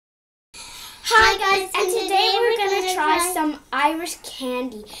Hi guys, and today we're gonna try some Irish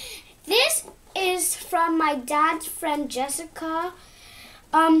candy. This is from my dad's friend Jessica,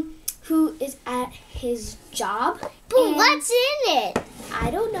 who is at his job. But what's in it?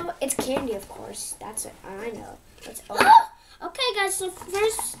 I don't know. It's candy, of course. That's what I know. Okay, guys. So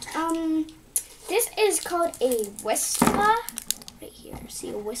first, this is called a Wispa. Right here. See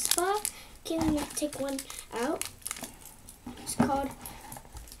a Wispa? Okay, let me take one out. It's called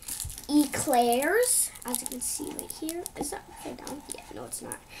Eclairs, as you can see right here. Is that upside down? Yeah, no, it's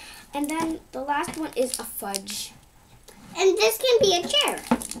not. And then the last one is a Fudge. And this can be a chair.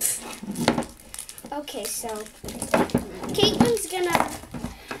 Okay, so Caitlin's gonna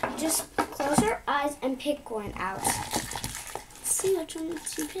just close her eyes and pick one out. Let's see which one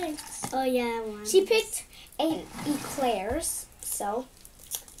she picked. Oh yeah, one. She picked an Eclairs, so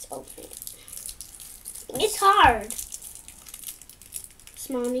let's open it. It's hard.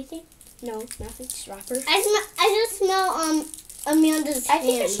 Smell anything? No, nothing. Just wrapper. I just smell Amanda's I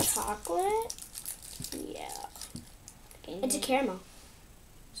think hands. it's chocolate. Yeah. It's a caramel.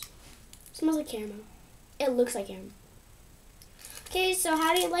 Smells like caramel. It looks like caramel. Okay, so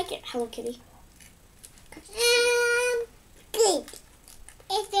how do you like it, Hello Kitty? Good.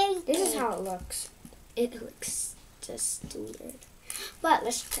 It's very good. This is how it looks. It looks just weird. But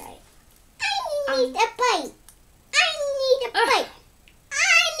let's try it. I need a bite. I need a bite. I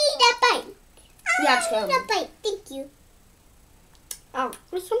need a bite. I need a bite. Thank you. Oh,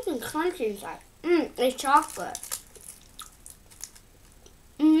 there's something crunchy inside. It's chocolate.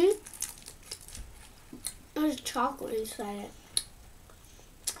 There's chocolate inside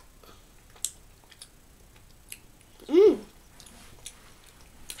it.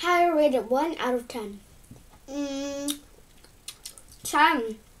 How do you rate it? 1 out of 10.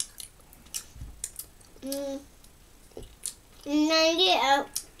 10. 90 out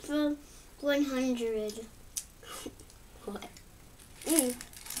of 100. What?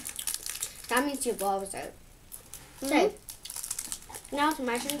 That means you love it. Okay. Now it's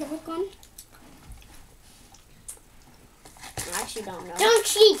my turn to pick one. I actually don't know. Don't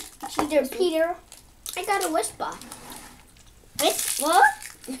cheat. Cheater Peter. I got a Wispa. Wispa?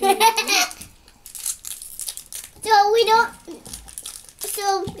 So we don't.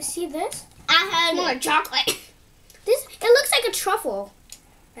 So see this? I had more chocolate. This it looks like a truffle.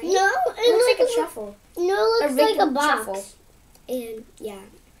 Right? No, it looks like a truffle. No, it looks like a box. Truffle. And yeah,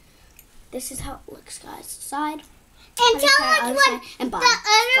 this is how it looks, guys. Side. And tell us what and the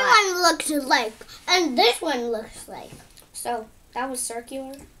other one looks like, and this one looks like. So that was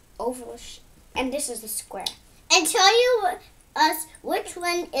circular, ovalish, and this is the square. And tell us which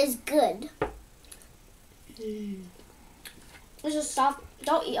one is good. This is soft.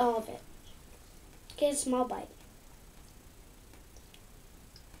 Don't eat all of it. Get a small bite.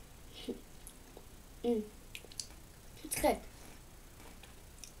 It's good.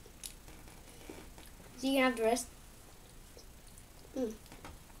 So you can have the rest. Can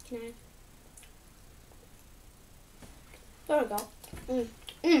I? There we go.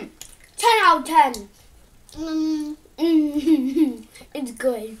 10 out of 10. It's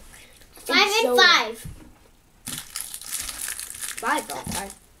good. 5 and 5. 5 out of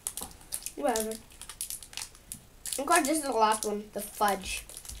 5. Whatever. Of course, this is the last one, the Fudge.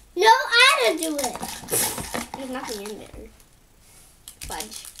 No, I had to do it. There's nothing in there.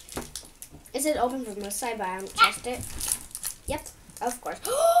 Fudge. Is it open from this side, but I haven't touched it? Yep, of course.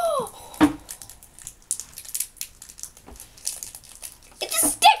 It's a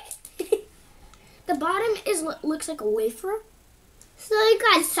stick! The bottom looks like a wafer. So you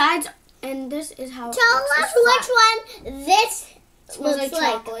got sides, and this is how Tell us which one this smells looks like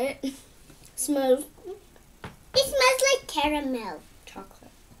chocolate. Smells. It smells like caramel.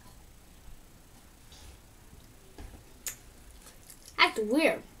 Chocolate. That's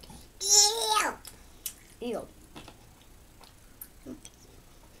weird. Ew. Ew.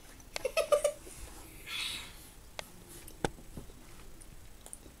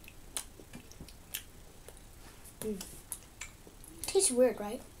 Tastes weird,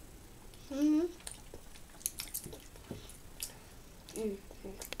 right?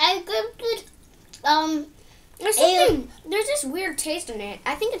 I give it there's this weird taste in it.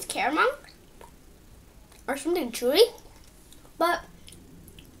 I think it's caramel or something chewy, but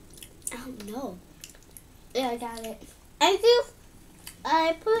I don't know. Yeah, I got it. I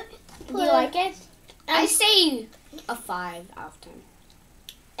put Do you like it? I say a 5 out of 10.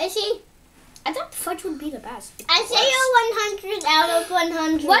 I thought Fudge would be the best. I say a 100 out of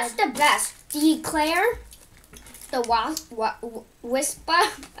 100. What's the best? The Eclair, the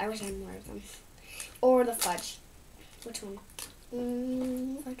Wispa. I wish I had more of them. Or the Fudge. Which one?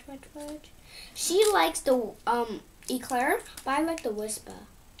 Fudge. She likes the Eclair, but I like the Wispa,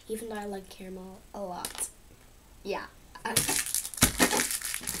 even though I like caramel a lot. Yeah.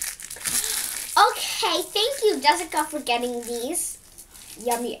 Okay, thank you, Jessica, for getting these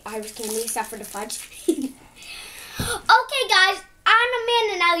yummy Irish candy, except for the fudge. Okay, guys, I'm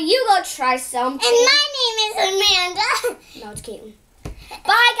Amanda. Now you go try some. And my name is Amanda. No, it's Caitlin.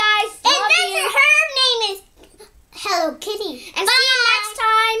 Bye, guys. And her name is Hello Kitty. And see you next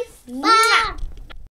time. Bye.